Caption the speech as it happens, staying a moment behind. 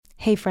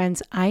Hey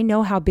friends, I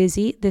know how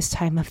busy this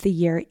time of the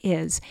year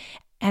is.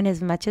 And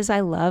as much as I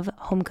love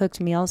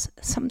home-cooked meals,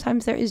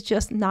 sometimes there is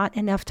just not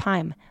enough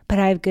time. But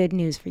I have good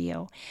news for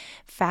you.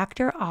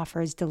 Factor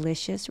offers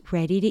delicious,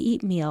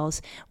 ready-to-eat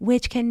meals,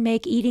 which can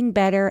make eating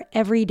better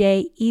every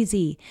day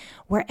easy.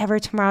 Wherever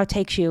tomorrow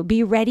takes you,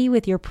 be ready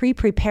with your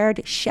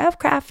pre-prepared,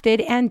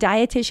 chef-crafted, and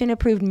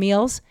dietitian-approved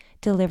meals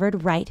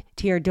delivered right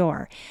to your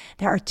door.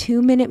 There are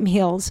 2-minute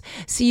meals,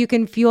 so you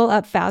can fuel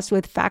up fast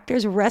with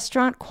Factor's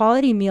restaurant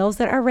quality meals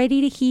that are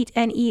ready to heat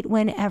and eat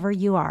whenever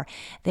you are.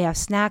 They have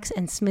snacks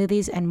and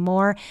smoothies and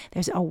more.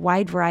 There's a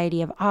wide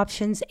variety of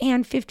options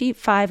and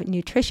 55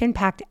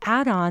 nutrition-packed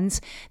add-ons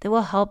that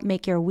will help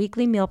make your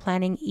weekly meal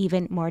planning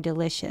even more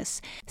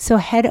delicious. So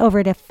head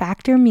over to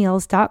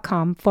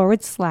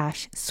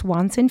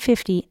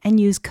factormeals.com/Swanson50 and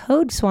use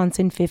code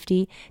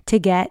Swanson50 to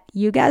get,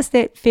 you guessed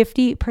it,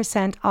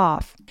 50%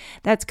 off.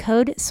 That's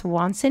code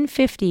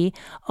Swanson50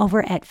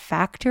 over at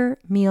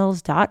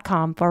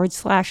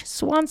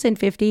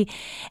factormeals.com/Swanson50,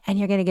 and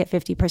you're going to get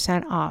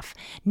 50% off.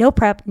 No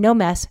prep, no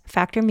mess.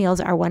 Factor meals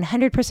are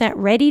 100%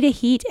 ready to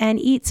heat and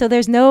eat, so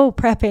there's no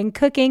prepping,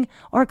 cooking,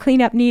 or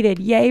cleanup needed.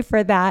 Yay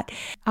for that.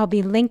 I'll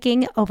be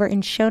linking over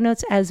in show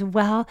notes as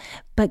well,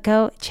 but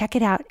go check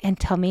it out and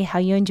tell me how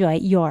you enjoy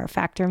your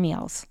Factor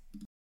meals.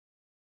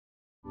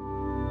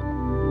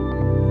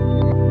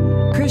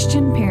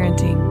 Christian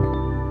parenting.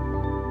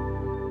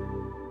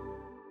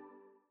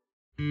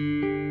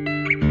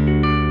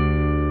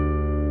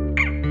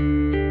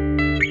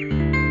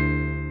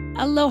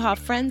 Aloha,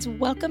 friends.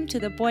 Welcome to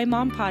the Boy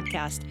Mom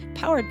Podcast,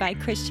 powered by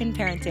Christian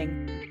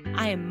Parenting.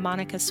 I am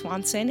Monica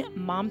Swanson,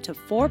 mom to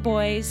 4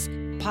 boys,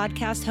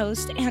 podcast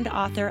host, and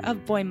author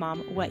of Boy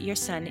Mom, What Your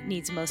Son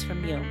Needs Most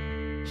From You.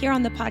 Here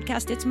on the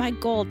podcast, it's my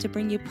goal to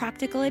bring you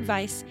practical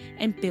advice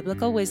and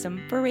biblical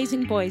wisdom for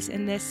raising boys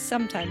in this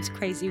sometimes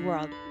crazy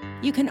world.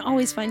 You can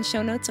always find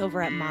show notes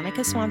over at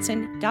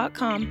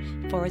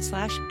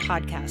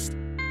monicaswanson.com/podcast.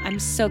 I'm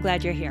so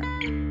glad you're here.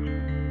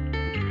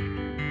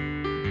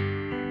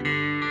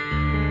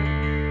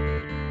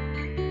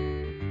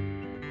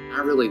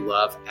 I really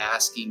love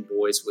asking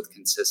boys with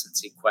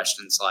consistency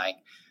questions like,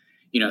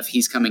 if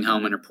he's coming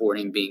home and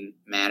reporting being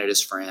mad at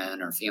his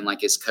friend or feeling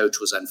like his coach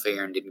was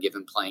unfair and didn't give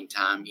him playing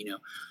time,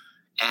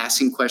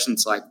 asking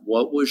questions like,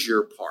 what was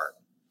your part?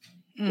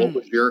 What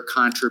was your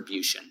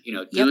contribution?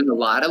 Doing a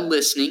lot of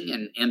listening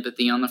and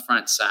empathy on the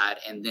front side,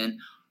 and then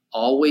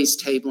always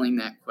tabling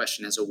that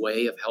question as a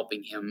way of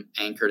helping him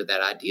anchor to that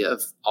idea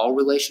of all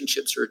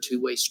relationships are a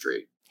two-way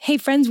street. Hey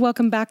friends,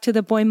 welcome back to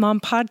the Boy Mom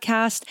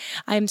Podcast.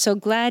 I'm so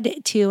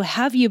glad to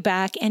have you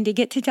back and to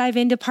get to dive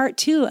into part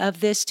 2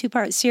 of this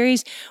 2-part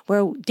series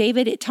where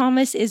David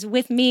Thomas is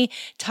with me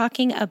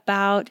talking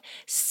about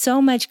so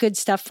much good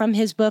stuff from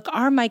his book,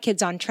 Are My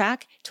Kids on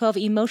Track? 12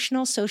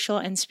 Emotional, Social,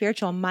 and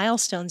Spiritual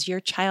Milestones Your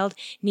Child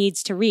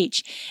Needs to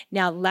Reach.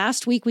 Now,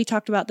 last week we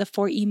talked about the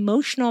 4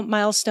 emotional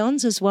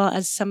milestones as well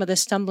as some of the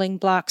stumbling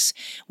blocks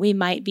we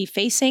might be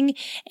facing.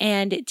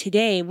 And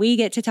today we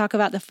get to talk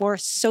about the 4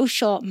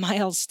 social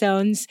milestones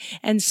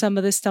and some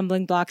of the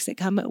stumbling blocks that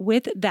come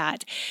with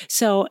that.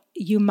 So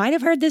you might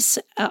have heard this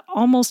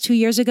almost 2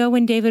 years ago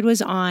when David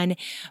was on,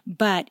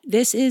 but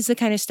this is the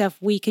kind of stuff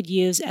we could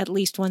use at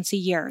least once a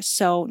year.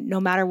 So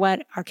no matter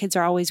what, our kids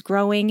are always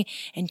growing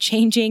and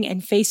changing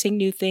and facing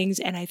new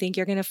things. And I think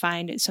you're going to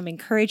find some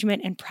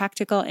encouragement and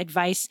practical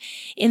advice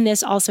in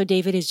this. Also,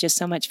 David is just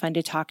so much fun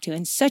to talk to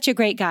and such a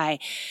great guy.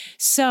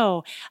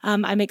 So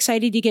I'm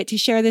excited to get to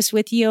share this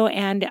with you.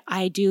 And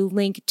I do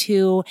link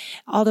to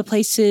all the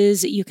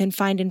places you can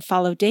find and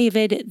follow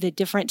David, the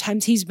different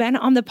times he's been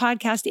on the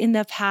podcast in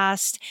the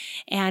past,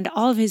 and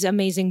all of his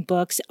amazing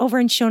books over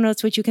in show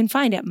notes, which you can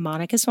find at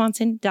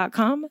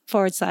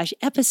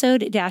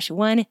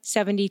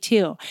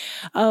monicaswanson.com/episode-172.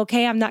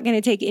 Okay, I'm not going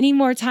to take any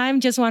more time.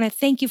 Just want to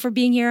thank you for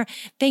being here.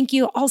 Thank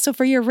you also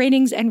for your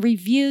ratings and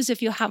reviews.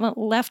 If you haven't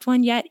left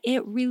one yet,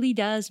 it really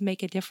does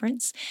make a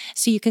difference.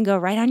 So you can go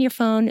right on your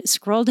phone,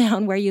 scroll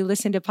down where you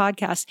listen to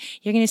podcasts.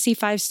 You're going to see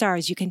 5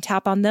 stars. You can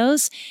tap on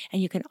those,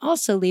 and you can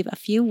also leave a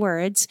few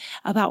words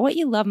about what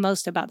you love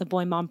most about the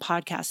Boy Mom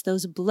Podcast.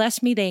 Those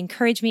bless me, they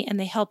encourage me, and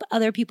they help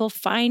other people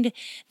find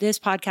this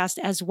podcast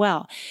as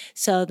well.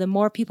 So the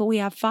more people we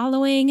have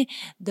following,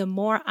 the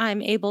more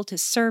I'm able to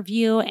serve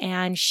you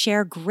and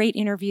share great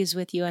interviews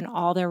with you and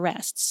all the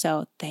rest.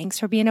 So thanks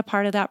for being a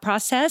part of that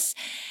process.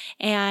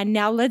 And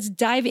now let's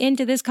dive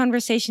into this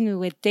conversation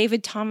with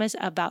David Thomas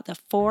about the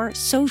 4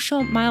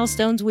 social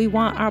milestones we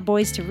want our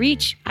boys to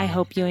reach. I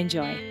hope you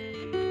enjoy.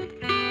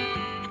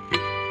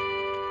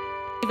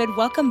 David,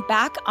 welcome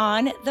back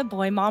on the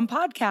Boy Mom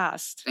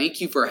Podcast. Thank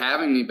you for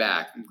having me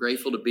back. I'm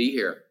grateful to be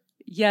here.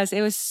 Yes,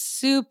 it was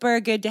super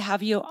good to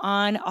have you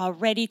on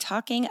already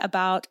talking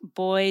about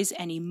boys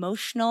and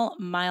emotional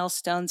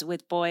milestones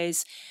with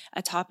boys,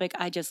 a topic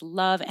I just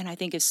love and I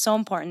think is so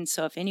important.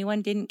 So if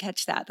anyone didn't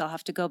catch that, they'll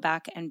have to go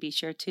back and be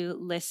sure to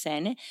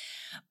listen.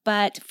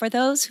 But for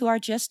those who are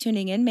just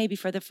tuning in, maybe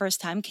for the first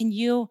time, can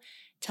you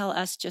tell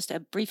us just a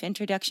brief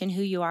introduction,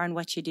 who you are and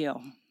what you do?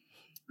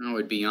 I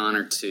would be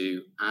honored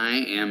to. I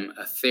am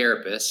a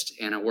therapist,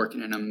 and I work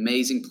in an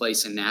amazing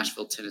place in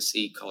Nashville,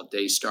 Tennessee called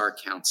Daystar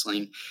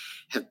Counseling.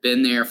 Have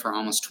been there for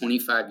almost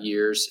 25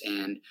 years,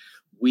 and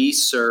we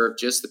serve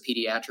just the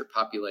pediatric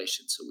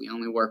population. So we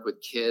only work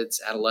with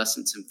kids,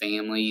 adolescents, and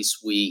families.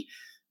 We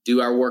do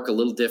our work a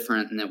little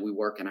different in that we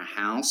work in a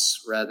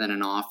house rather than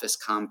an office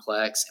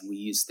complex, and we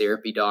use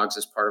therapy dogs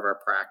as part of our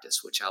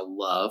practice, which I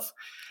love.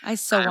 I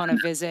so want to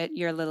visit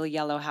your little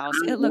yellow house.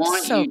 I It looks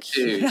want so you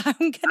cute. to.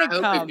 I'm going I to hope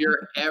if come.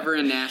 you're ever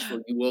in Nashville,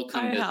 you will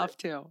come I visit. have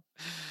to.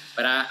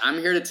 But I'm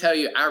here to tell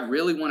you, I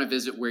really want to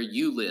visit where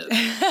you live.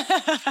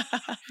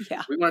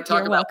 Yeah. We want to talk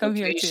You're about welcome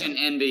here vacation too.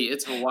 envy.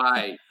 It's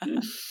Hawaii.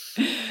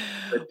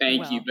 But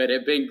thank you. Well, But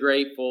I've been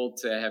grateful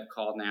to have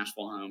called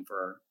Nashville home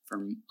for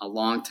a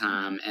long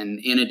time. And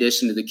in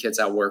addition to the kids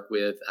I work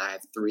with, I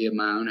have 3 of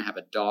my own. I have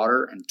a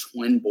daughter and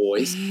twin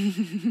boys.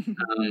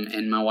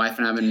 And my wife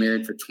and I have been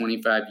married for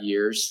 25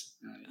 years.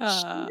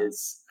 She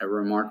is a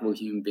remarkable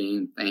human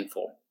being.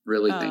 Thankful,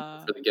 really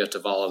thankful for the gift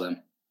of all of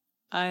them.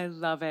 I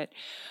love it.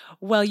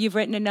 Well, you've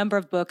written a number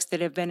of books that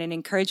have been an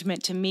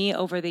encouragement to me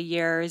over the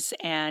years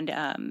and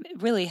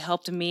really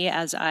helped me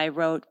as I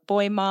wrote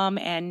Boy Mom.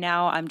 And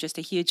now I'm just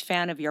a huge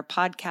fan of your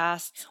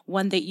podcast,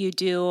 one that you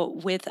do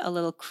with a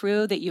little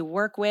crew that you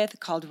work with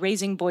called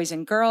Raising Boys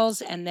and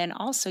Girls. And then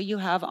also you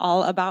have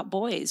All About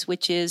Boys,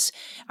 which is,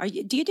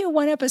 do you do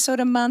one episode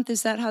a month?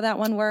 Is that how that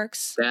one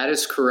works? That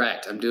is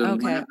correct. I'm doing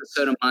one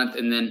episode a month.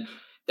 And then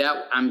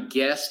I'm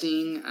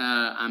guesting,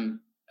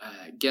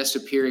 guest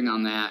appearing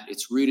on that.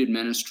 It's Rooted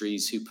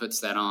Ministries who puts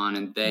that on,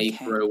 and they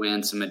throw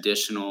in some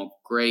additional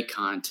great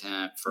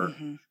content for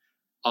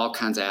all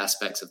kinds of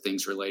aspects of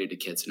things related to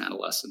kids and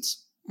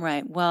adolescents.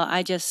 Right. Well,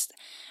 I just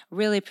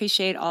really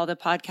appreciate all the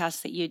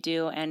podcasts that you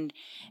do, and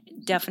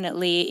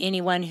definitely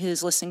anyone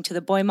who's listening to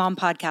the Boy Mom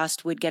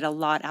podcast would get a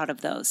lot out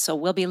of those. So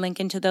we'll be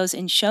linking to those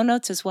in show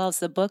notes as well as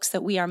the books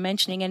that we are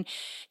mentioning. And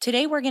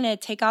today we're going to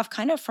take off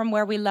kind of from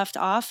where we left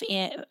off.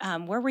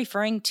 We're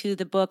referring to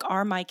the book,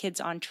 Are My Kids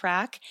on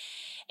Track?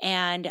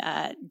 And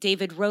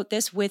David wrote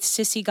this with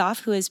Sissy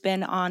Goff, who has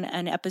been on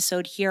an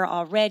episode here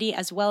already,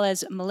 as well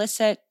as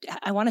Melissa.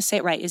 I want to say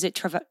it right. Is it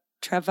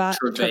Trevathan?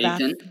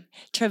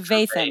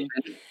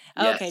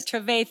 Yes. Okay,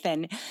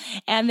 Trevathan.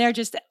 And they're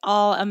just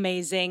all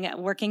amazing,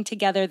 working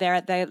together there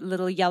at the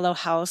little yellow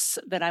house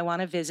that I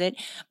want to visit.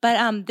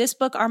 But this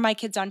book, Are My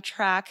Kids on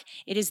Track?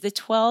 It is the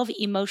 12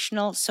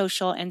 emotional,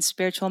 social, and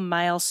spiritual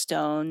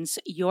milestones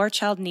your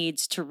child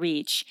needs to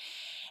reach.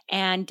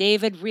 And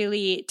David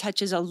really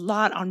touches a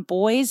lot on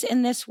boys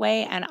in this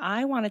way. And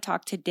I want to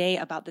talk today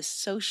about the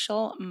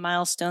social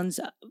milestones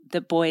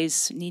that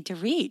boys need to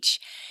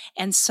reach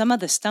and some of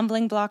the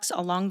stumbling blocks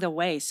along the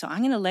way. So I'm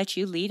going to let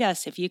you lead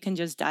us if you can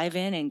just dive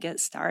in and get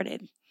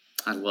started.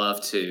 I'd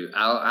love to.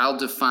 I'll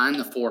define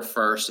the 4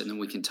 first, and then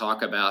we can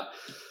talk about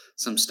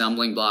some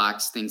stumbling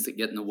blocks, things that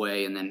get in the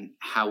way, and then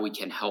how we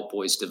can help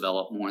boys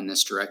develop more in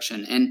this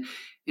direction. And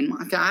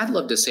Micah, I'd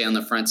love to say on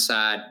the front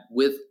side,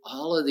 with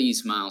all of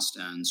these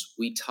milestones,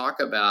 we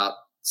talk about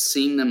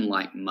seeing them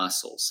like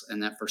muscles,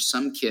 and that for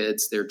some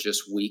kids, they're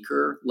just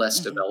weaker, less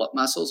developed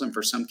muscles, and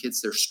for some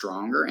kids, they're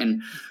stronger.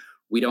 And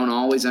we don't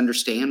always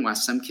understand why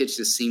some kids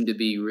just seem to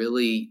be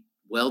really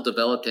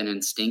well-developed and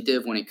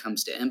instinctive when it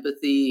comes to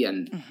empathy,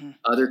 and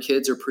other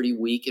kids are pretty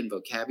weak in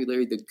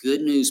vocabulary. The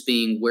good news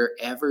being,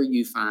 wherever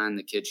you find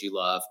the kids you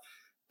love,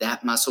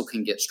 that muscle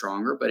can get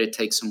stronger, but it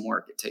takes some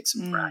work. It takes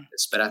some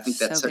practice. But I think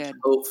that's such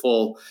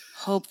hopeful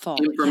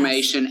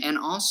information. Yes. And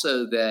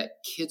also that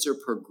kids are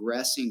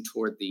progressing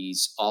toward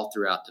these all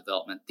throughout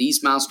development.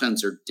 These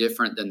milestones are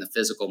different than the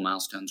physical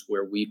milestones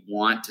where we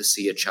want to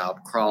see a child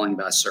crawling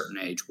by a certain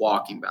age,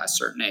 walking by a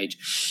certain age.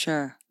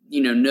 Sure.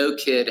 No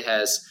kid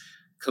has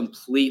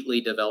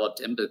completely developed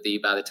empathy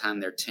by the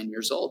time they're 10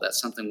 years old. That's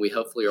something we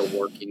hopefully are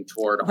working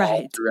toward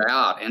all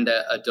throughout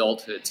into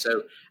adulthood.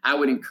 So I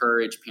would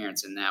encourage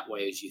parents in that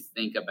way as you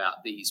think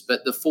about these.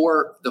 But the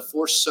four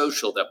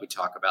social that we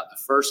talk about,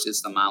 the first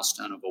is the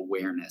milestone of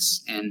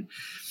awareness. And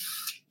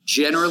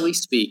generally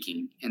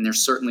speaking, and there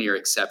certainly are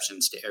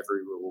exceptions to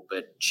every rule,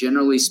 but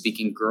generally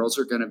speaking, girls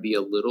are going to be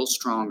a little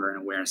stronger in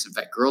awareness. In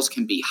fact, girls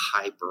can be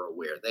hyper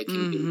aware. They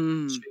can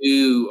be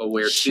too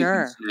aware,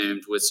 too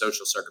consumed with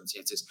social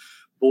circumstances.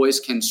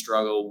 Boys can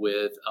struggle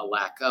with a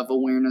lack of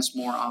awareness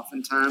more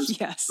oftentimes.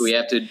 Yes. So we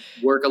have to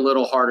work a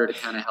little harder to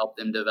kind of help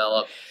them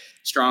develop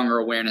stronger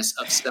awareness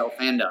of self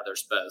and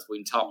others both. We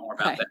can talk more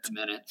about that in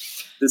a minute.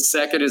 The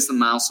second is the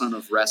milestone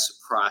of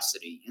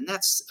reciprocity. And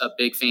that's a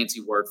big fancy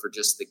word for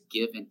just the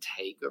give and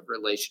take of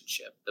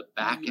relationship, the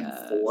back and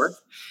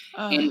forth.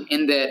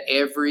 And that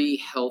every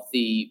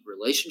healthy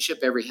relationship,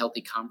 every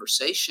healthy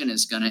conversation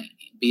is going to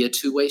be a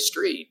two-way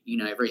street.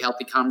 Every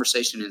healthy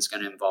conversation is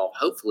going to involve,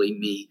 hopefully,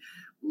 me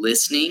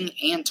listening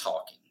and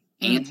talking,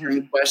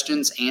 answering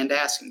questions and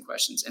asking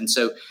questions. And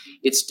so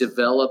it's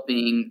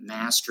developing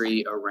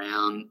mastery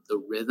around the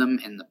rhythm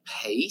and the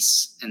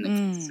pace and the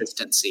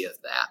consistency of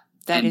that.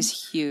 That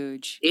is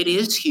huge. It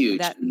is huge.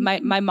 That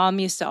my mom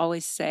used to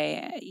always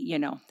say,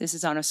 this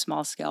is on a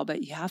small scale,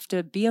 but you have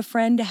to be a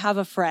friend to have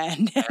a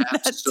friend.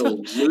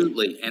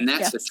 Absolutely. And that's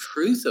yes. the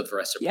truth of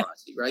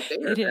reciprocity right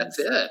there. That's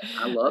it.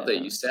 I love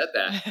that you said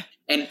that.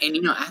 And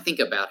I think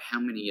about how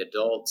many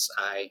adults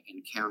I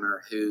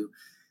encounter who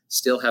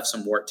still have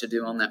some work to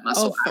do on that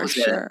muscle. Oh, for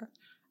sure.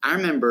 I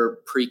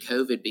remember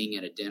pre-COVID being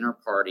at a dinner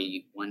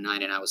party one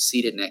night, and I was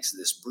seated next to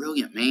this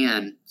brilliant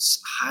man,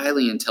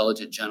 highly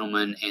intelligent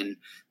gentleman, and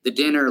the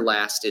dinner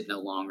lasted no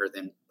longer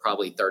than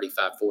probably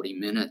 35, 40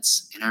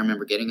 minutes. And I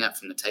remember getting up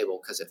from the table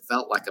because it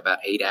felt like about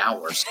 8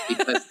 hours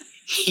because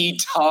he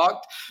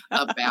talked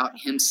about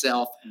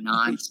himself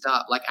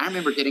nonstop. Like, I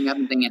remember getting up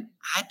and thinking,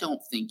 I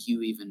don't think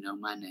you even know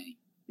my name.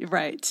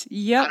 Right.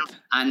 Yep.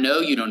 I know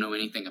you don't know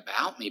anything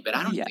about me, but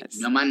I don't think you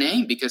know my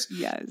name because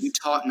you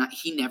taught.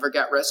 He never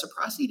got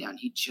reciprocity down.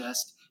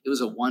 It was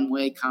a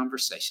one-way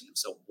conversation. It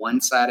was a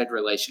one-sided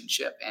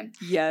relationship. And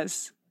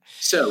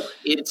so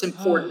it's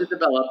important to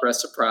develop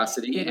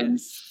reciprocity. And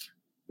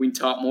we can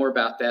talk more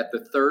about that. The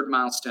third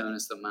milestone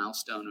is the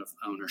milestone of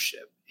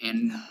ownership.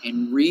 And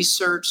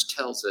research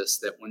tells us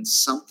that when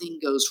something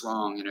goes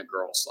wrong in a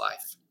girl's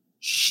life,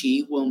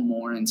 she will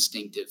more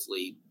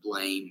instinctively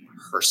blame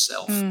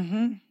herself.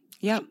 Mm-hmm.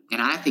 Yep. And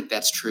I think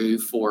that's true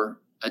for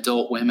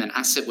adult women.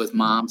 I sit with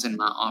moms in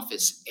my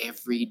office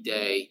every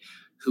day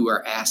who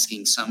are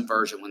asking some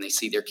version when they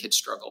see their kids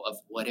struggle of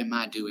what am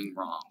I doing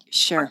wrong?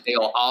 Sure. Like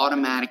they'll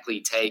automatically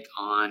take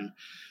on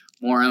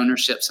more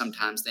ownership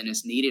sometimes than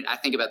is needed. I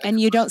think about that. And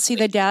you don't see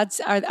the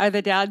dads. Are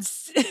the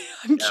dads?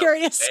 I'm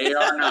curious. They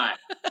are not.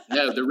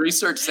 No, the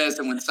research says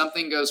that when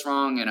something goes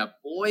wrong in a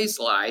boy's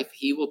life,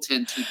 he will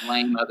tend to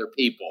blame other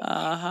people.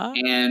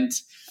 And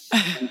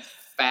it's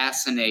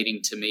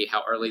fascinating to me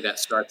how early that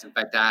starts. In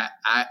fact,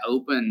 I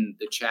opened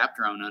the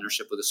chapter on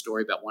ownership with a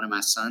story about one of my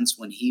sons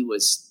when he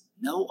was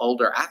no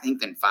older, I think,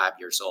 than 5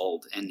 years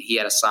old. And he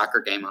had a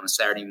soccer game on a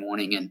Saturday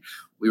morning, and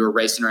we were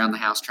racing around the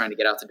house trying to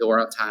get out the door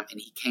on time. And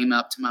he came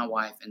up to my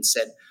wife and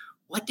said,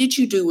 "What did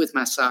you do with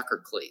my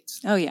soccer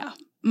cleats?" Oh, yeah.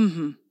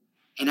 Mm-hmm.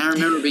 And I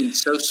remember being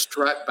so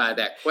struck by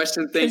that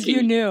question, thinking,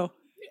 you knew.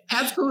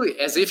 Absolutely,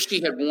 as if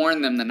she had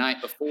worn them the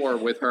night before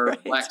with her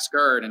black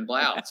skirt and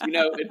blouse,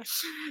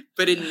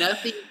 But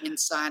nothing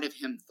inside of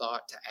him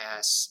thought to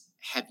ask,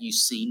 have you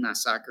seen my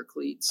soccer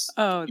cleats?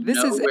 Oh, this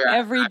is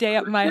every day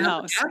at my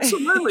house.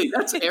 Absolutely,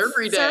 that's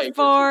every day.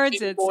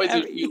 Surfboards, it's boys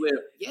you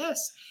live.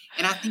 Yes,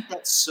 and I think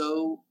that's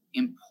so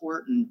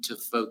important to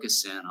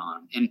focus in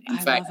on. And in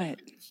fact, love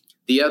it.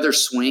 The other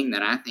swing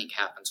that I think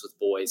happens with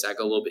boys, I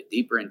go a little bit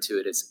deeper into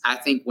it, is I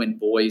think when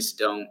boys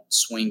don't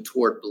swing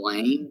toward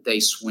blame, they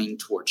swing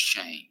toward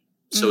shame.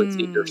 So it's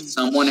either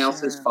someone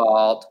else's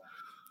fault.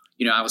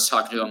 I was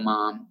talking to a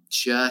mom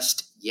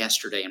just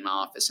yesterday in my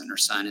office, and her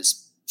son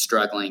is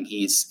struggling.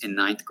 He's in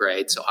 9th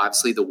grade. So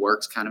obviously the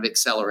work's kind of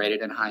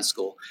accelerated in high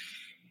school.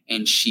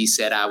 And she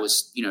said, I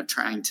was,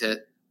 trying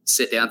to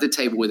sit down at the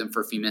table with him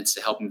for a few minutes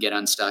to help him get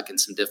unstuck in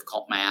some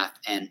difficult math.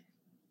 And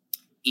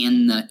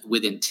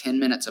within 10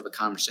 minutes of a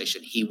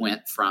conversation, he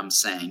went from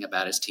saying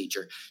about his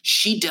teacher,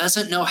 she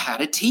doesn't know how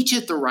to teach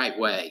it the right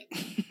way,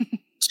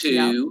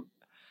 to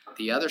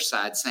the other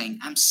side saying,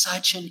 I'm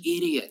such an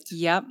idiot.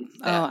 Yep.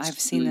 I've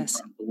seen this.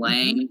 From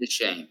blame to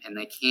shame. And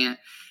they can't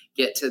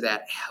get to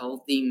that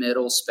healthy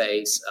middle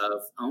space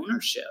of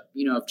ownership,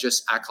 of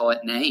just, I call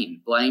it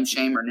blame,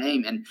 shame, or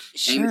name. And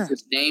name is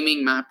just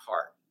naming my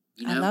part.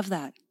 I love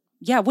that.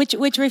 Yeah,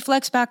 which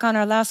reflects back on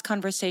our last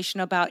conversation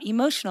about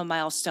emotional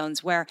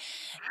milestones, where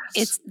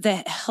it's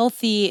the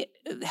healthy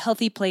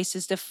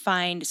places to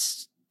find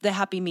the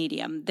happy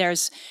medium.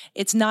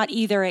 It's not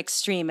either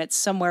extreme; it's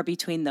somewhere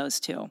between those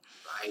two.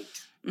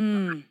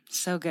 Right.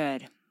 So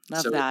good.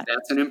 Love that.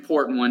 That's an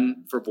important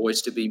one for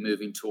boys to be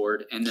moving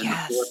toward. And then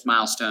the fourth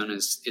milestone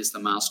is the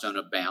milestone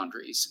of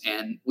boundaries,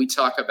 and we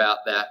talk about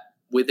that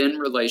within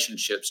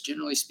relationships.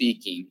 Generally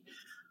speaking,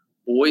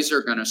 boys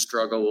are going to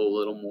struggle a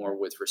little more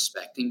with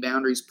respecting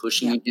boundaries,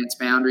 pushing against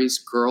boundaries.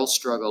 Girls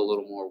struggle a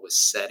little more with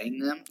setting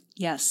them.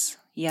 Yes.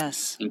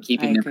 And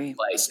keeping them in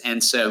place.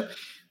 And so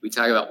we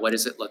talk about what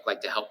does it look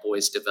like to help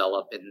boys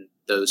develop in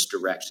those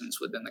directions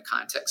within the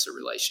context of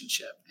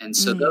relationship. And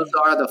so those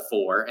are the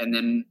four. And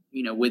then,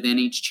 within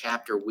each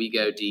chapter, we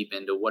go deep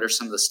into what are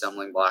some of the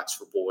stumbling blocks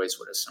for boys,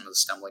 what are some of the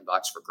stumbling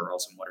blocks for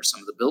girls, and what are some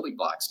of the building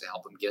blocks to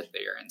help them get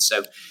there. And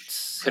so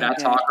could I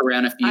talk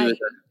around a few of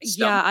the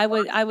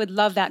stumbling I would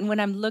love that. And when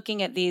I'm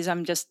looking at these,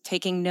 I'm just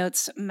taking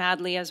notes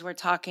madly as we're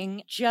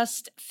talking,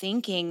 just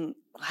thinking,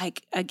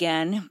 like,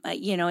 again,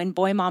 in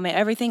Boy Mama,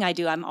 everything I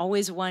do, I'm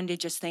always one to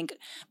just think,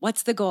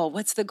 what's the goal?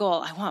 What's the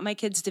goal? I want my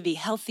kids to be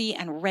healthy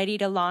and ready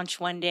to launch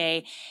one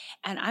day.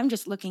 And I'm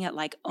just looking at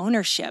like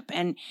ownership.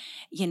 And,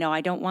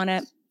 I don't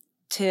want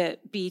to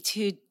be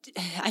too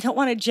I don't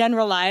want to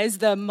generalize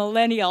the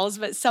millennials,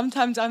 but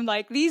sometimes I'm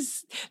like,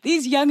 these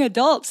young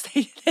adults,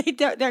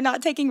 they're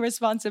not taking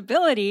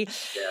responsibility.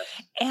 Yeah.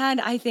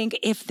 And I think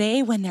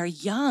when they're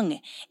young,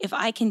 if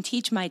I can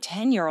teach my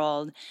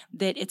 10-year-old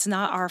that it's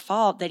not our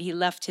fault that he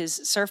left his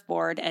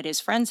surfboard at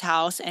his friend's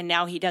house and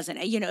now he doesn't,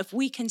 if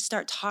we can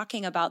start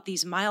talking about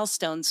these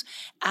milestones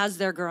as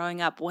they're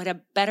growing up, what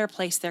a better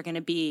place they're going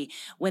to be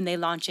when they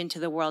launch into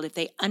the world, if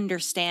they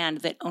understand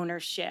that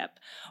ownership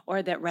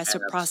or that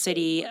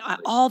reciprocity,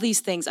 all these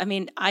things. I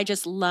mean, I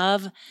just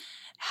love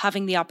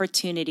having the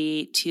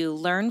opportunity to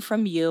learn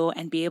from you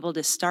and be able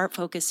to start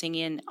focusing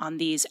in on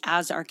these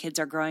as our kids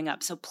are growing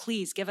up. So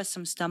please give us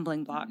some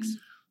stumbling blocks.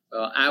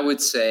 Well, I would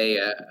say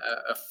a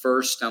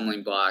first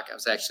stumbling block, I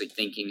was actually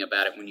thinking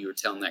about it when you were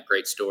telling that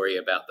great story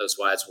about those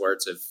wise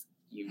words of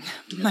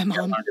my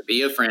mom, to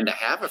be a friend, to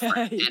have a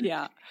friend. And,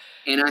 yeah.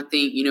 And I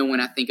think,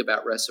 when I think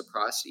about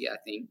reciprocity, I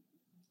think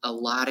a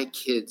lot of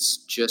kids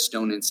just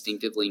don't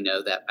instinctively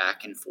know that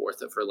back and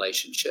forth of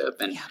relationship.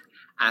 And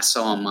I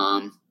saw a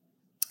mom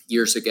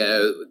years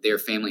ago, their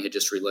family had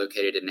just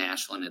relocated to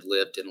Nashville and had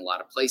lived in a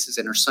lot of places.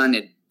 And her son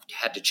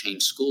had to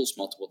change schools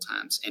multiple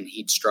times, and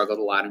he'd struggled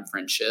a lot in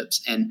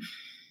friendships. And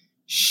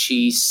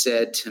she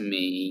said to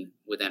me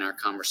within our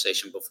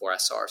conversation before I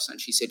saw her son,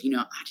 she said,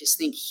 I just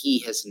think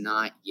he has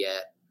not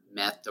yet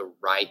met the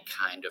right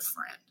kind of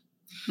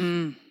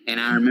friend. And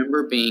I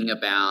remember being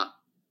about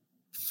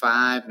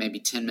 5, maybe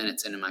 10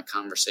 minutes into my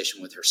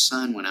conversation with her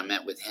son when I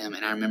met with him.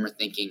 And I remember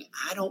thinking,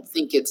 I don't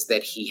think it's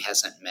that he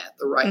hasn't met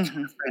the right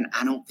kind of friend.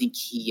 I don't think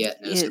he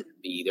yet knows how to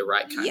be the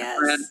right kind of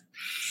friend.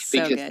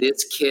 Because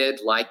this kid,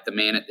 like the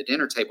man at the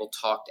dinner table,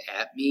 talked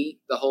at me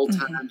the whole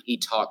time. He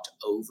talked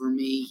over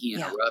me. He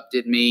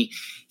interrupted me.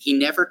 He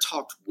never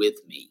talked with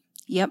me.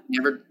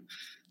 Never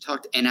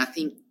talked. And I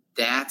think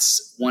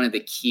that's one of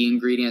the key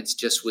ingredients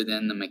just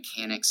within the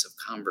mechanics of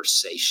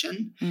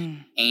conversation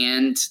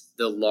and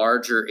the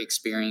larger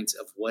experience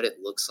of what it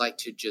looks like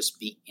to just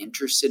be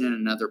interested in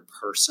another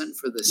person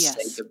for the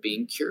sake of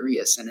being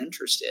curious and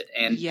interested.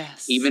 And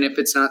even if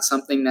it's not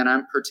something that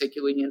I'm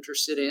particularly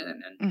interested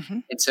in.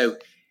 And so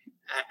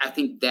I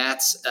think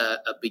that's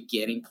a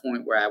beginning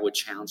point where I would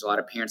challenge a lot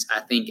of parents.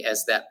 I think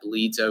as that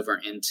bleeds over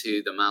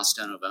into the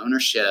milestone of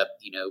ownership,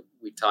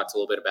 we've talked a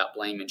little bit about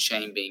blame and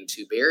shame being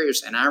two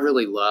barriers. And I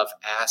really love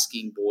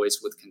asking boys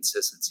with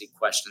consistency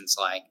questions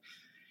like,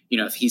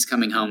 if he's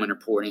coming home and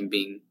reporting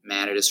being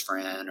mad at his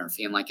friend or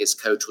feeling like his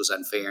coach was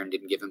unfair and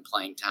didn't give him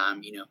playing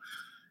time,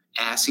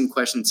 asking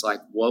questions like,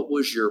 what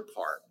was your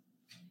part?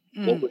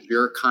 What was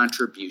your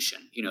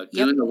contribution?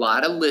 Doing a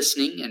lot of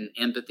listening and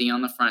empathy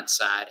on the front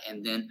side,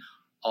 and then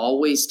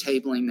always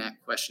tabling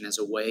that question as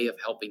a way of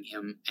helping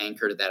him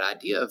anchor to that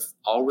idea of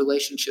all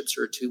relationships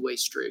are a two-way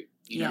street.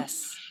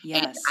 Yes.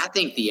 And I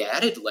think the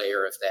added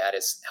layer of that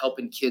is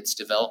helping kids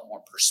develop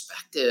more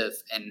perspective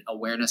and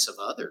awareness of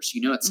others.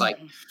 It's like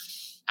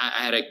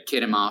I had a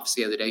kid in my office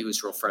the other day who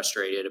was real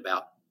frustrated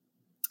about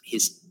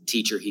his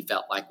teacher. He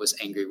felt like was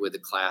angry with the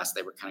class.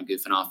 They were kind of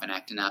goofing off and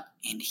acting up.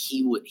 And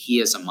he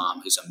is a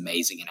mom who's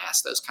amazing and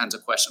asked those kinds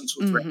of questions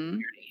with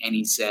regularity. And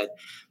he said,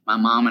 my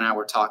mom and I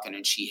were talking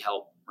and she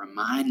helped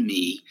remind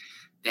me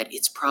that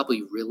it's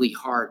probably really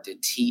hard to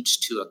teach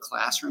to a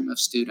classroom of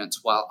students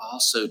while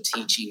also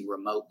teaching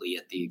remotely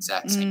at the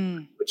exact same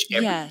time, which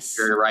every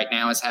teacher right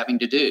now is having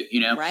to do,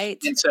 Right.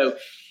 And so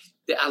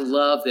I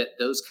love that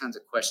those kinds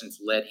of questions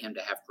led him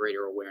to have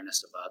greater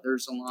awareness of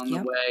others along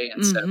the way.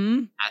 And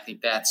so I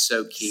think that's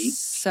so key.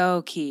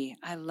 So key.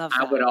 I love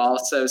that. I would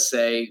also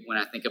say when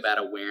I think about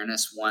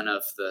awareness, one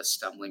of the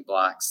stumbling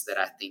blocks that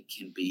I think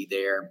can be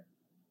there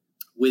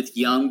with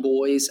young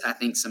boys, I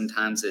think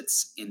sometimes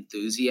it's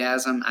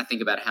enthusiasm. I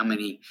think about how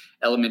many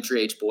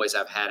elementary age boys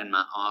I've had in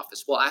my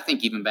office. Well, I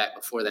think even back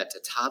before that to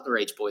toddler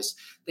age boys.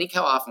 Think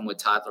how often with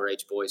toddler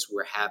age boys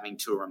we're having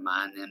to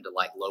remind them to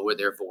lower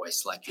their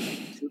voice, you're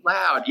too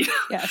loud.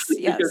 Yes.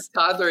 Because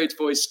toddler age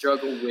boys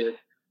struggle with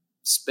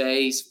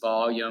space,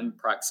 volume,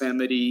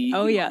 proximity.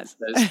 Oh, yes.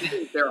 Those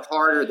things. They're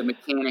harder, the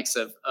mechanics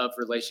of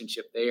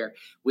relationship there.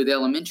 With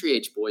elementary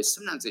age boys,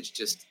 sometimes it's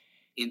just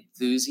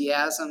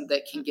enthusiasm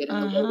that can get in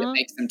the way that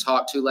makes them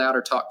talk too loud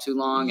or talk too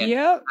long. And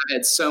I've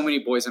had so many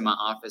boys in my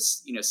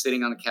office,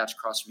 sitting on the couch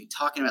across from me,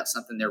 talking about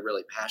something they're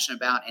really passionate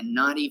about and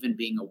not even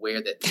being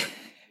aware that they're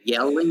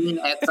yelling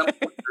at someone,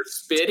 they're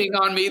spitting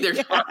on me, they're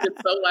talking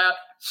so loud.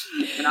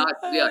 And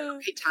I'll be like,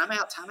 okay, time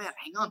out,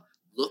 hang on.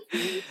 Look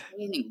where you're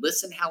standing.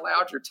 Listen how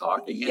loud you're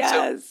talking.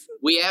 And so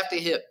we have to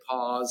hit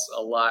pause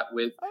a lot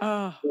with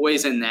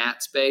boys in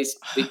that space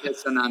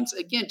because sometimes,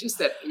 again, just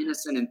that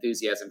innocent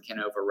enthusiasm can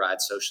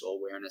override social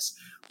awareness.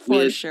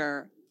 For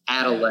sure.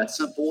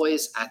 Adolescent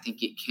boys, I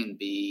think it can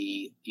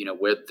be,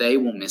 where they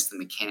will miss the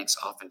mechanics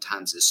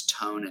oftentimes is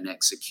tone and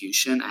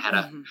execution. I had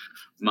a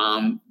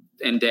mom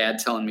and dad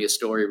telling me a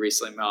story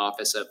recently in my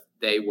office of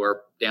they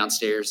were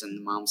downstairs and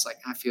the mom's like,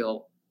 I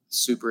feel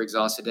super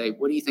exhausted day.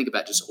 What do you think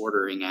about just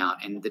ordering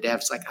out? And the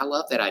dad's like, I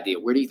love that idea.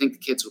 Where do you think the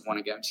kids would want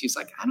to go? And she's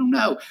like, I don't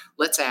know.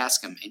 Let's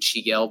ask them. And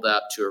she yelled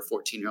up to her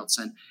 14-year-old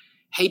son,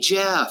 hey,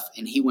 Jeff.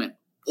 And he went,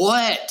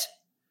 what?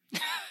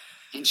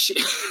 And she,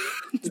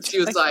 she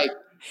was like,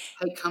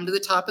 hey, come to the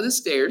top of the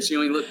stairs. He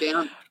looked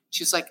down.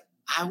 She was like,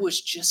 I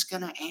was just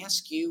going to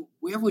ask you,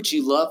 where would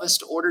you love us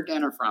to order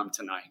dinner from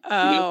tonight?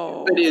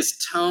 Oh. But his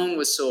tone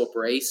was so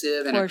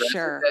abrasive and For aggressive.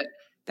 sure.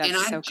 And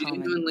I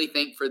genuinely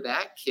think for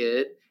that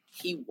kid,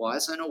 he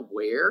wasn't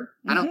aware.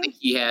 I don't think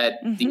he had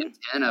the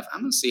intent of,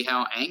 I'm going to see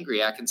how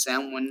angry I can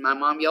sound when my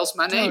mom yells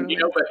my name,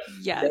 but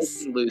they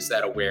can lose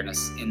that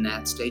awareness in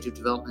that stage of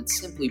development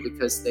simply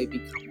because they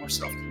become more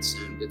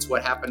self-consumed. It's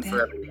what happened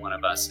for every one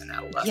of us in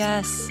adolescence.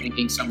 Yes. We're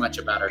thinking so much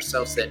about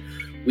ourselves that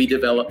we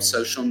develop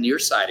social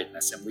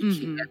nearsightedness and we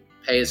can't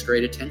pay as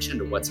great attention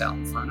to what's out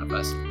in front of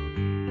us.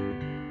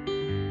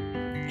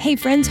 Hey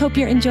friends, hope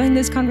you're enjoying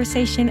this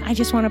conversation. I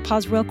just want to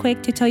pause real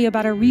quick to tell you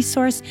about a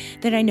resource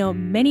that I know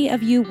many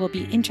of you will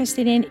be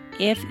interested in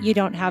if you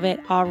don't have it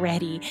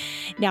already.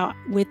 Now,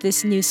 with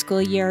this new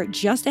school year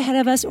just ahead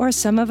of us, or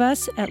some of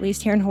us, at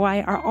least here in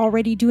Hawaii, are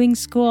already doing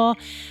school,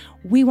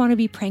 we want to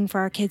be praying for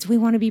our kids. We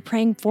want to be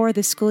praying for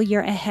the school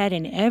year ahead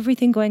and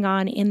everything going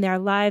on in their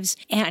lives.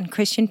 And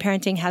Christian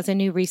Parenting has a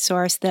new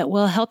resource that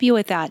will help you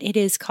with that. It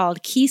is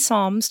called Key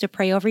Psalms to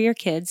Pray Over Your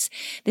Kids.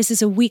 This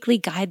is a weekly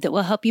guide that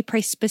will help you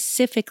pray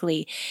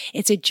specifically.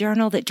 It's a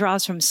journal that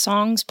draws from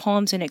songs,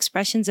 poems, and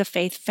expressions of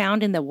faith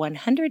found in the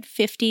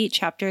 150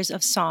 chapters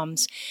of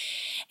Psalms.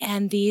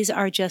 And these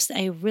are just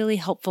a really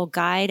helpful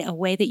guide, a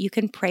way that you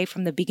can pray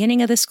from the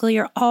beginning of the school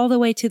year all the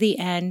way to the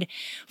end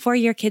for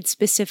your kids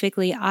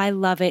specifically. I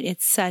love it.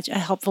 It's such a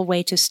helpful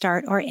way to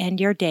start or end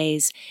your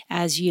days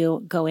as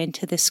you go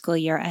into the school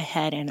year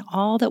ahead and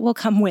all that will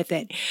come with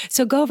it.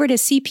 So go over to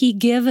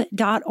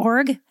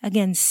cpgive.org.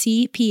 Again,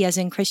 CP as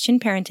in Christian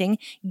Parenting,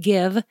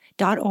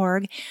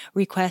 give.org.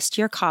 Request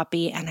your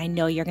copy, and I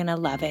know you're going to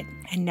love it.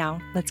 And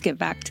now let's get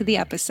back to the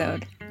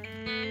episode.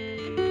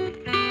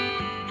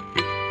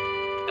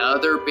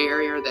 Other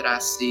barrier that I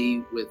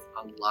see with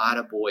a lot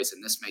of boys,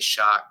 and this may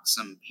shock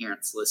some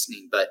parents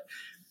listening, but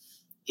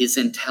is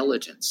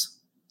intelligence.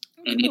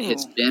 And it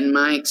has been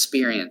my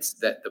experience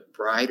that the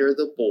brighter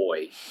the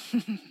boy,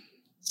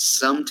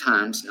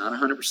 sometimes, not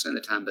 100% of the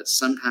time, but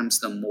sometimes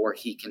the more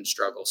he can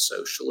struggle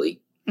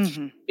socially,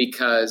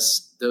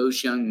 because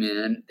those young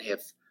men, they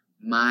have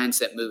minds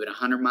that move at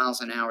 100 miles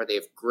an hour. They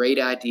have great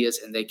ideas,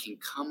 and they can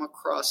come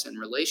across in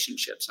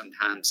relationships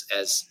sometimes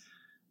as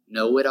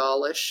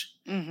know-it-all-ish,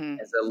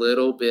 as a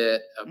little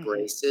bit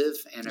abrasive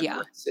and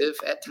aggressive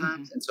at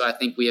times. And so I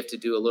think we have to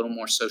do a little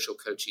more social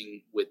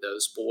coaching with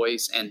those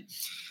boys, and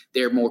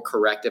they're more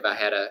corrective. I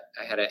had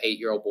an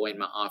 8-year-old boy in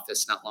my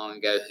office not long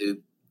ago who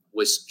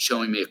was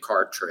showing me a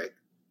card trick.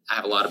 I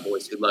have a lot of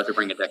boys who love to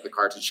bring a deck of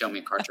cards and show me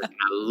a card trick, and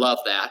I love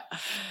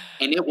that.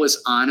 And it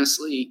was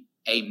honestly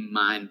a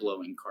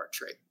mind-blowing card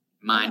trick,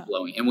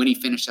 mind-blowing. And when he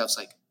finished, I was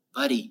like,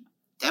 buddy,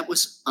 that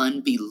was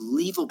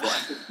unbelievable. I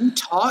said, who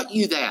taught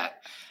you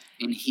that?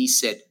 And he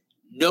said,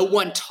 no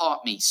one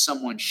taught me.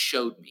 Someone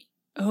showed me.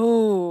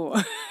 Oh.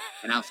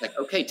 And I was like,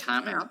 okay,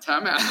 time out.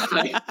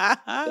 Like,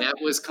 that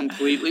was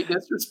completely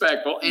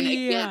disrespectful. And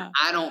again,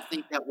 I don't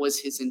think that was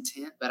his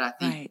intent, but I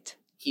think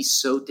he's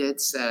so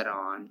dead set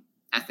on.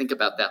 I think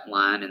about that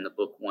line in the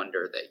book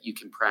Wonder that you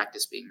can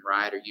practice being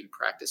right or you can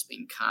practice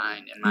being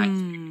kind. And my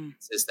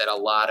experience is that a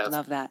lot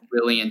of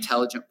really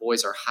intelligent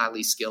boys are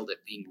highly skilled at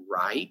being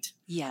right.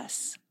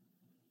 Yes.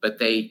 But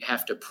they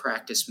have to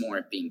practice more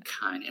at being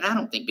kind. And I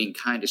don't think being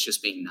kind is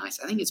just being nice.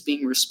 I think it's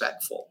being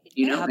respectful,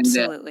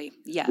 Absolutely.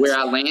 Yes. Where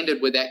I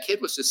landed with that kid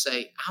was to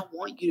say, I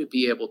want you to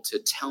be able to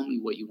tell me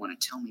what you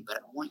want to tell me, but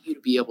I want you to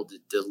be able to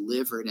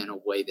deliver it in a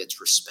way that's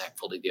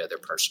respectful to the other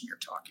person you're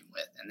talking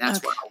with. And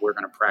that's what we're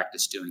going to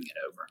practice doing it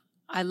over.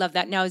 I love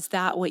that. Now, is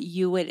that what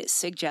you would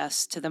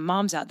suggest to the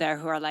moms out there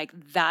who are like,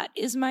 that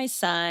is my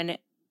son?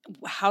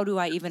 How do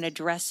I even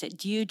address it?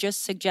 Do you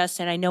just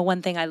suggest, and I know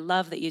one thing I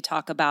love that you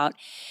talk about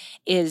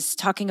is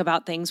talking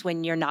about things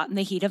when you're not in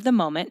the heat of the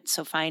moment.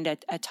 So find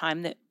a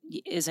time that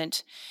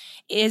isn't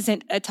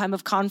a time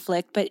of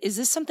conflict, but is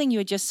this something you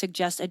would just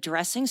suggest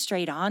addressing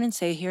straight on and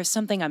say, here's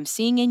something I'm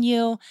seeing in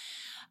you?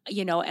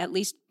 At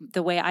least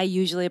the way I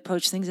usually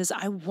approach things is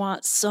I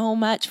want so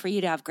much for you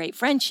to have great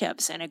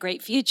friendships and a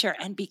great future.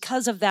 And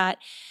because of that,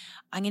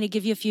 I'm going to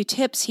give you a few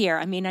tips here.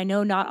 I mean, I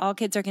know not all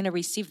kids are going to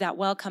receive that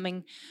well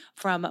coming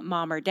from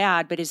mom or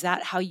dad, but is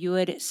that how you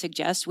would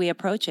suggest we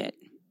approach it?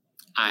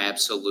 I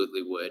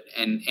absolutely would.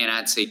 And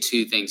I'd say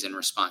two things in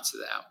response to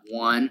that.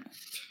 One,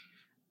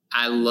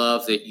 I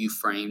love that you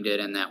framed it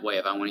in that way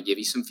of I want to give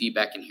you some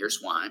feedback and here's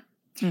why.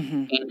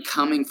 And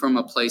coming from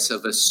a place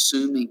of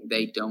assuming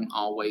they don't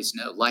always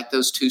know, like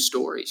those two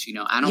stories,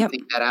 I don't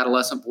think that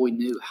adolescent boy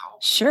knew how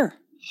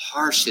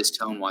harsh his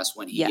tone was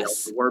when he yelled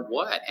the word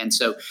what. And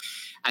so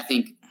I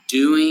think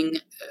doing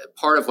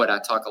part of what I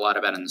talk a lot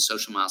about in the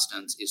social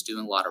milestones is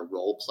doing a lot of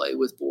role play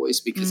with boys,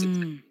 because it's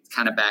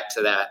kind of back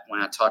to that when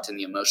I talked in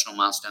the emotional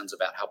milestones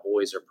about how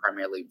boys are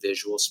primarily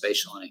visual,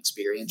 spatial, and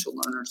experiential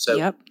learners.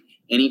 So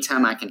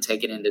anytime I can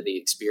take it into the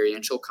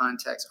experiential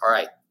context, all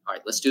right, all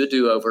right, let's do a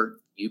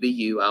do-over. You be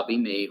you, I'll be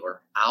me,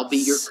 or I'll be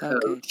your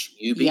coach.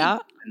 You be you,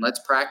 and let's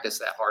practice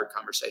that hard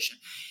conversation.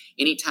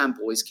 Anytime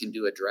boys can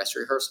do a dress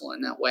rehearsal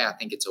in that way, I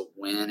think it's a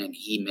win, and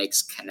he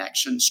makes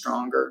connection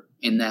stronger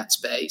in that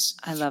space.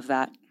 I love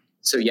that.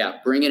 So yeah,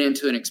 bring it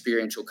into an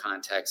experiential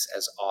context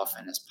as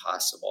often as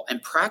possible, and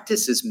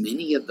practice as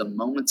many of the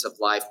moments of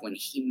life when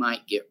he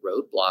might get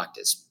roadblocked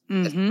as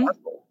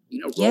possible.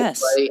 Role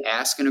play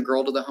asking a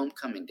girl to the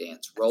homecoming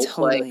dance. Role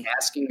play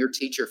asking your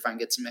teacher if I can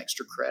get some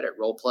extra credit.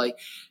 Role play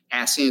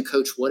asking a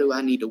coach, what do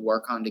I need to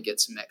work on to get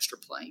some extra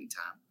playing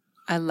time?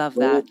 I love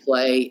Role that.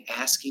 play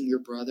asking your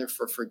brother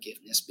for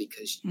forgiveness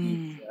because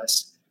you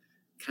just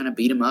kind of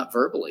beat him up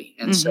verbally.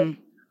 And so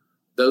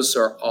those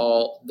are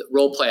all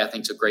role play. I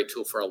think is a great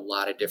tool for a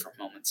lot of different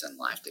moments in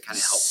life to kind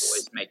of help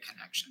boys make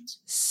connections.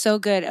 So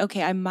good.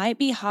 Okay. I might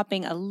be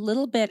hopping a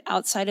little bit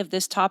outside of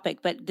this topic,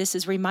 but this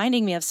is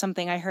reminding me of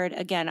something I heard.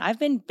 Again, I've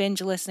been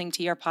binge listening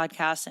to your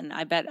podcast, and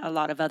I bet a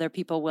lot of other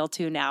people will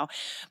too now.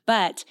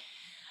 But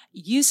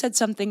you said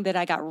something that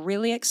I got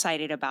really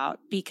excited about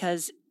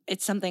because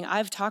it's something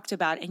I've talked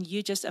about, and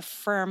you just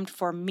affirmed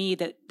for me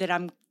that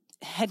I'm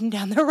heading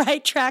down the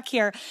right track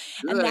here.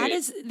 Good. And that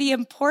is the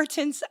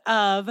importance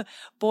of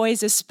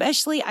boys,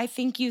 especially, I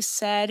think you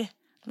said,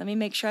 let me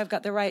make sure I've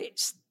got the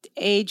right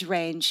age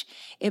range.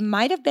 It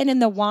might have been in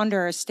the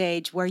wanderer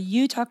stage where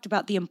you talked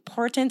about the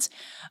importance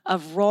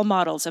of role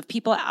models, of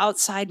people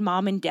outside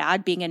mom and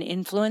dad being an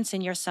influence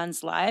in your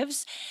son's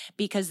lives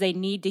because they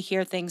need to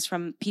hear things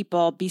from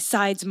people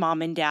besides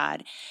mom and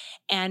dad.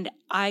 And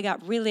I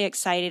got really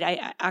excited.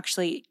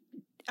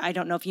 I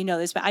don't know if you know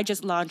this, but I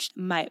just launched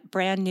my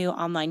brand new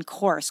online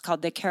course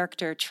called the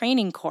Character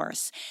Training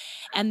Course.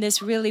 And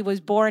this really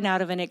was born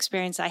out of an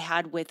experience I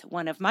had with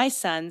one of my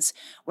sons,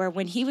 where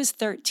when he was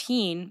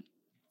 13,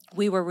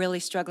 we were really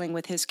struggling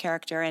with his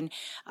character. And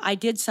I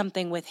did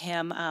something with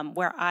him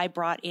where I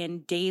brought in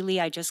daily,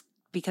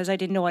 because I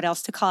didn't know what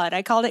else to call it.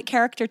 I called it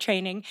character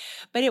training,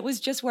 but it was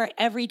just where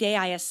every day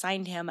I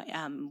assigned him,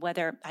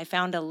 whether I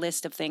found a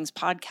list of things,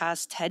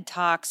 podcasts, TED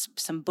Talks,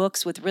 some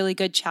books with really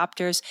good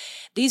chapters.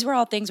 These were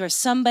all things where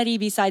somebody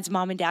besides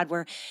mom and dad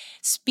were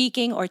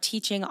speaking or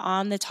teaching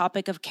on the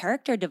topic of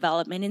character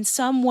development in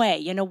some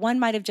way. One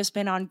might have just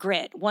been on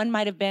grit. One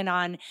might have been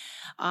on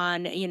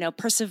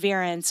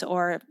perseverance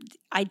or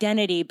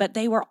identity, but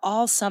they were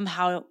all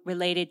somehow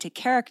related to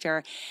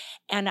character.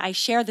 And I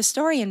share the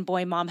story in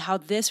Boy Mom, how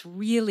this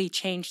really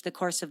changed the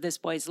course of this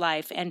boy's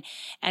life and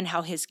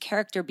how his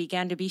character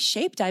began to be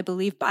shaped, I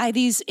believe, by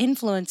these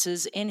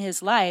influences in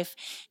his life.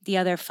 The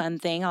other fun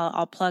thing,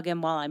 I'll plug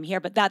him while I'm here,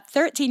 but that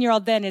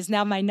 13-year-old then is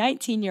now my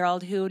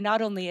 19-year-old, who not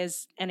only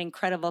is an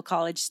incredible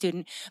college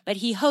student, but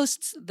he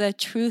hosts the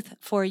Truth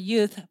for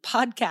Youth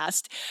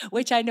podcast,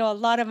 which I know a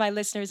lot of my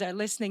listeners are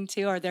listening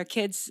to, or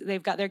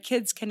they've got their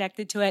kids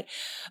connected to it.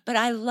 But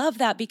I love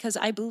that because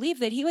I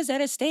believe that he was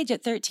at a stage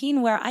at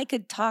 13 where I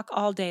could talk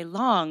all day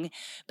long,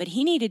 but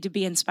he needed to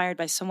be inspired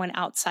by someone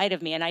outside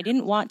of me. And I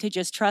didn't want to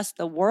just trust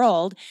the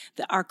world,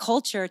 our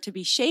culture, to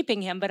be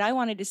shaping him, but I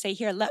wanted to say,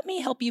 here, let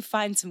me help you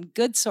find some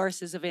good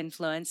sources of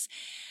influence.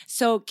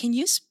 So can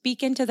you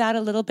speak into that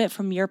a little bit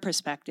from your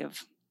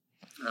perspective?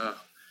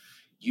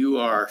 You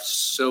are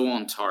so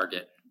on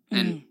target.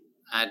 And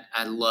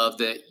I love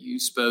that you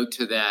spoke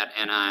to that,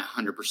 and I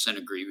 100%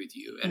 agree with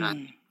you.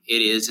 And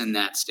it is in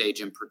that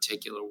stage in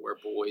particular where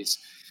boys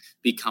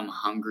become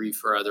hungry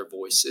for other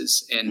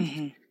voices,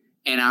 and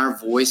our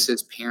voice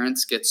as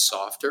parents gets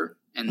softer,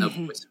 and the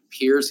voice of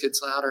peers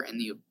gets louder, and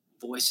the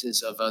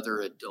voices of other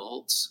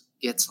adults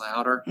gets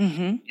louder.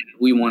 And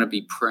we want to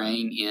be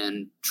praying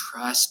in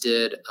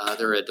trusted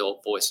other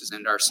adult voices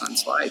into our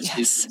sons' lives who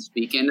can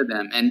speak into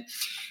them. And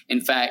in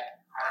fact,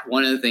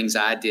 one of the things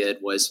I did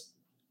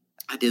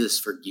this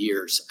for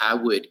years. I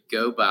would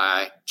go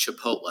by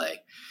Chipotle,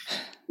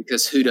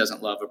 because who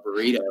doesn't love a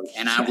burrito?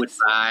 And I would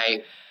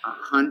buy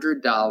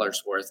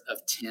 $100 worth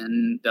of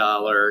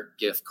 $10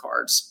 gift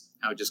cards.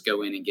 I would just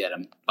go in and get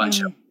them, a bunch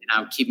of them. And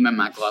I would keep them in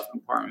my glove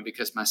compartment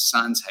because my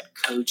sons had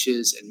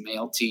coaches and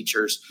male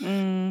teachers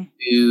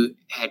who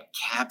had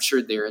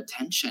captured their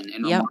attention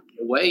in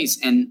remarkable ways,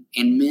 and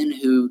men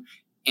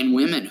and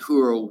women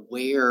who are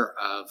aware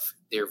of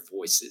their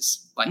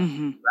voices. Like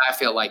I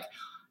feel like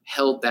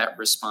held that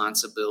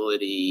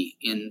responsibility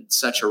in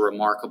such a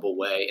remarkable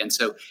way. And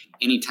so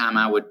anytime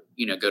I would,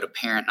 go to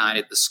parent night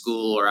at the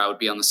school, or I would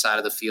be on the side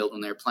of the field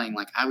when they're playing,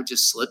 I would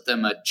just slip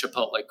them a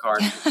Chipotle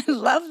card. I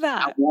love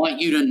that. I want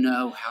you to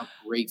know how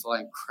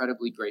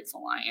incredibly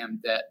grateful I am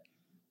that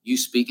you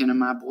speak into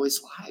my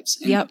boys'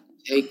 lives, and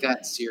take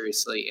that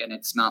seriously, and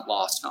it's not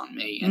lost on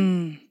me,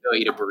 and go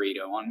eat a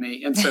burrito on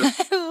me. And so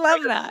I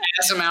love that.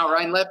 Pass them out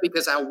right and left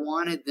because I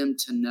wanted them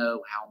to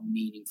know how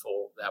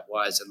meaningful that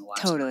was in the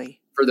last Totally.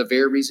 For the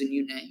very reason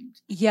you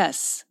named.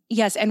 Yes.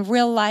 And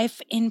real life,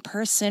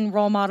 in-person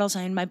role models.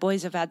 And my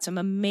boys have had some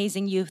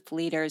amazing youth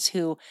leaders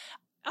who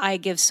I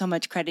give so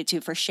much credit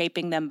to for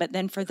shaping them. But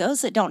then for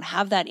those that don't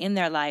have that in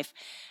their life,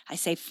 I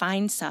say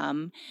find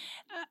some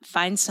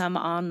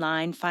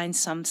online, find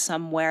some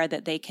somewhere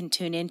that they can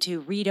tune into,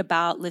 read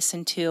about,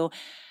 listen to.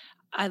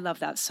 I love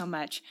that so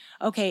much.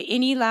 Okay.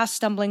 Any last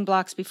stumbling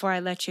blocks before I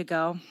let you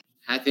go?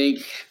 I think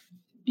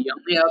the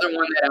only other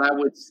one that I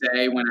would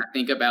say when I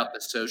think about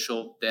the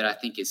social that I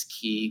think is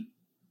key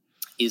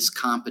is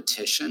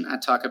competition. I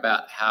talk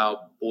about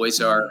how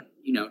boys are,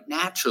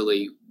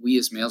 naturally, we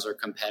as males are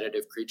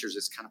competitive creatures.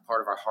 It's kind of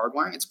part of our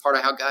hardwiring. It's part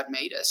of how God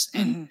made us.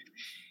 And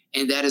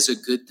that is a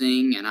good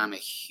thing. And I'm a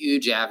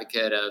huge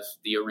advocate of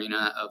the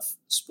arena of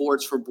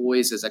sports for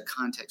boys as a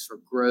context for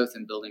growth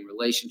and building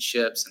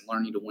relationships and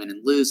learning to win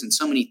and lose and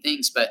so many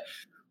things. But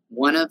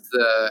one of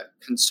the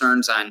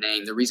concerns I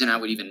name, the reason I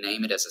would even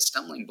name it as a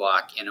stumbling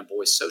block in a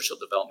boy's social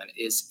development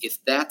is if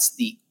that's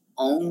the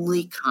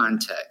only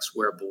context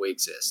where a boy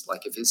exists,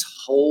 like if his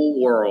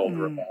whole world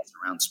revolves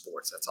around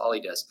sports, that's all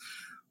he does.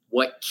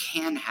 What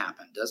can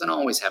happen, doesn't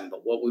always happen,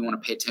 but what we want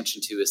to pay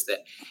attention to is that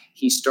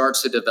he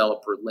starts to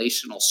develop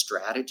relational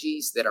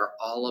strategies that are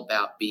all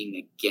about being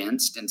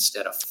against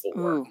instead of for.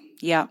 Ooh,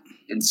 yeah.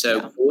 And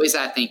so boys,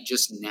 I think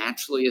just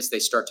naturally as they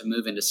start to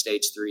move into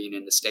stage 3 and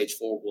into stage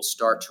 4, will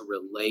start to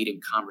relate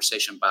in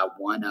conversation by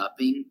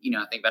one-upping.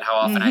 I think about how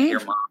often I hear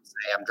moms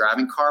say, I'm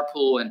driving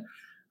carpool and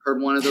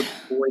heard one of the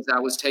boys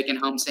I was taking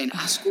home saying,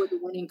 I scored the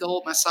winning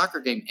goal at my soccer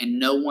game. And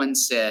no one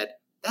said,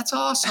 that's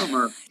awesome.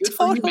 Or good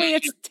totally, for you,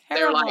 it's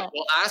terrible. They're like,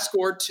 well, I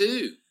scored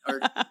too.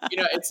 Or,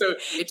 and so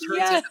it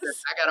turns into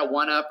this, I got to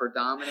one up or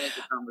dominate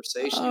the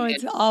conversation. Oh,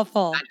 it's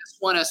awful. I just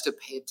want us to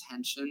pay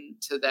attention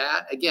to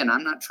that. Again,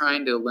 I'm not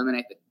trying to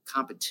eliminate the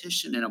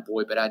competition in a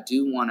boy, but I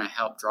do want to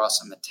help draw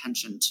some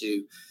attention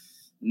to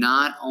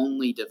not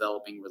only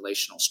developing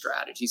relational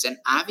strategies. And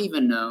I've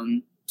even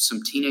known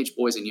some teenage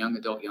boys and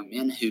young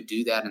men who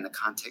do that in the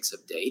context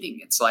of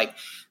dating. It's like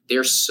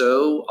they're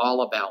so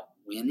all about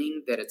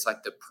winning that it's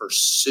like the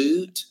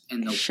pursuit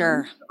and the of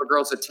a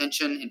girl's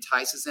attention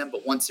entices them,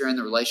 but once they're in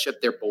the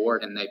relationship, they're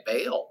bored and they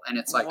bail. And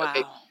it's like,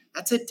 okay,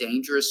 that's a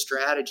dangerous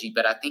strategy.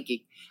 But I think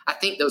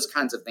those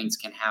kinds of things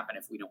can happen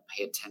if we don't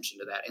pay attention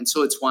to that. And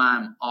so it's why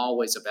I'm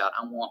always about,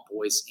 I want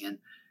boys in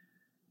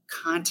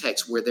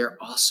context where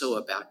they're also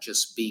about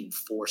just being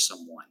for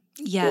someone.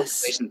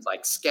 Yes. Organizations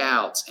like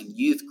Scouts and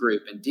youth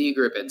group and D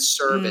group and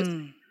service.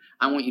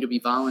 I want you to be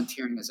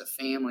volunteering as a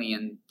family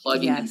and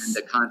plugging them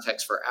into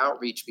context for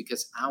outreach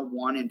because I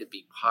want him to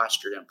be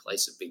postured in a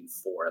place of being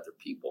for other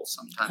people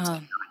sometimes and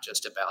not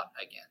just about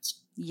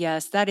against.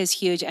 Yes, that is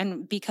huge.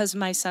 And because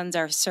my sons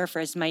are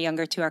surfers, my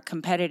younger two are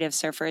competitive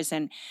surfers,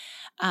 and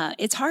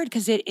it's hard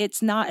because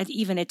it's not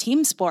even a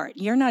team sport.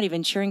 You're not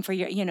even cheering for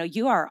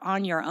you are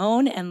on your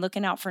own and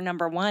looking out for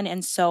number one.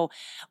 And so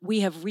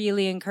we have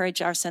really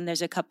encouraged our son.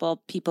 There's a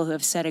couple people who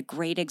have set a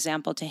great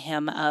example to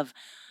him of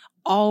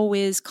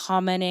always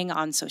commenting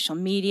on social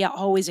media,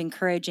 always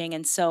encouraging.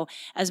 And so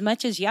as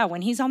much as,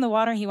 when he's on the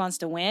water, he wants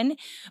to win.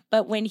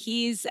 But when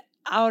he's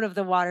out of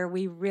the water,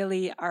 we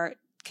really are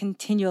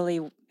continually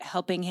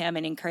helping him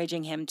and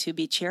encouraging him to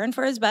be cheering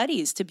for his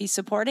buddies, to be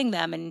supporting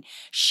them and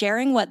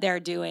sharing what they're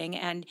doing.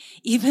 And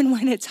even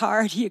when it's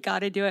hard, you got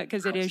to do it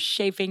because it is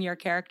shaping your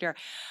character.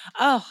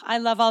 Oh, I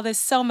love all this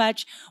so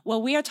much.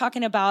 Well, we are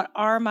talking about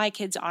Are My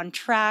Kids on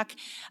Track?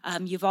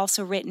 You've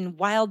also written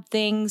Wild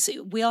Things.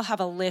 We'll have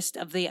a list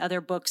of the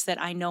other books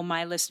that I know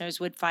my listeners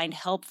would find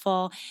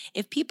helpful.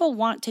 If people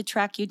want to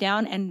track you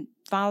down and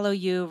follow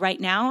you right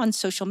now on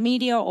social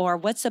media, or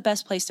what's the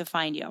best place to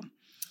find you?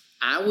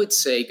 I would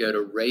say go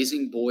to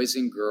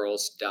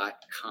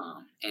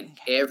raisingboysandgirls.com and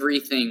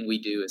everything we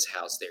do is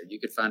housed there. You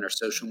could find our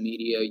social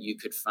media. You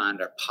could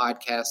find our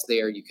podcast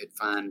there. You could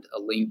find a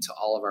link to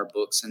all of our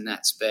books in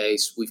that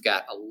space. We've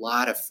got a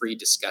lot of free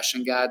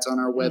discussion guides on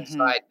our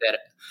website that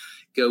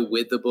go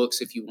with the books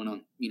if you want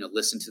to,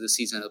 listen to the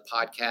season of the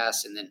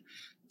podcast and then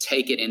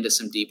take it into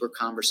some deeper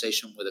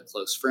conversation with a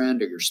close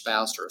friend or your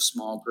spouse or a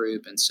small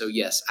group. And so,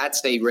 yes, I'd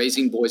say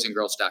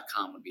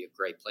raisingboysandgirls.com would be a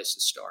great place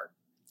to start.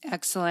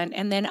 Excellent.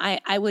 And then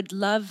I would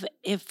love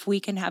if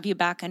we can have you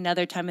back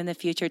another time in the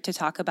future to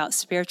talk about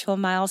spiritual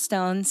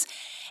milestones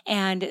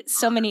and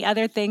so many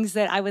other things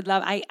that I would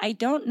love. I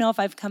don't know if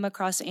I've come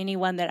across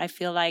anyone that I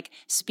feel like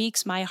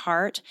speaks my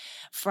heart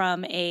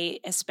from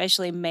a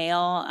especially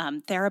male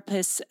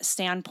therapist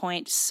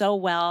standpoint so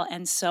well.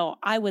 And so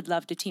I would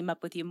love to team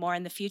up with you more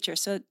in the future.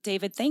 So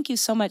David, thank you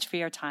so much for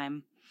your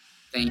time.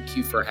 Thank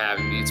you for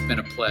having me. It's been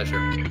a pleasure.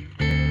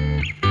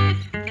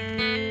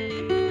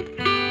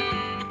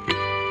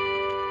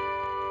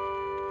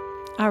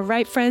 All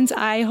right, friends,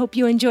 I hope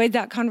you enjoyed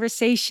that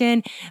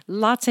conversation.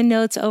 Lots of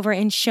notes over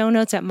in show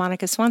notes at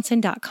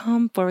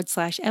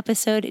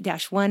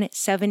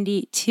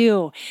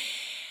monicaswanson.com/episode-172.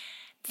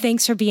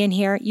 Thanks for being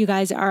here. You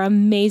guys are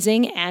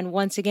amazing. And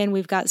once again,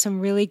 we've got some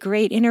really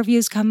great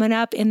interviews coming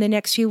up in the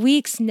next few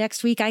weeks.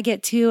 Next week, I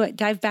get to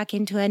dive back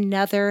into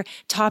another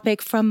topic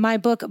from my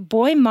book,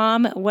 Boy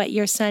Mom, What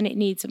Your Son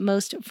Needs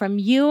Most from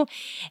You.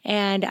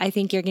 And I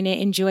think you're going to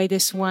enjoy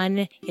this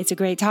one. It's a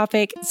great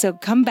topic. So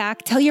come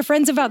back, tell your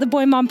friends about the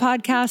Boy Mom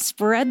podcast,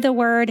 spread the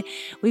word.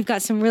 We've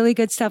got some really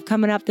good stuff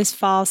coming up this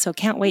fall. So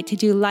can't wait to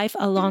do life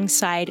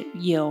alongside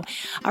you.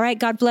 All right.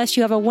 God bless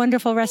you. Have a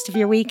wonderful rest of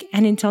your week.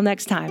 And until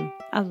next time.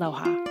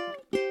 Aloha.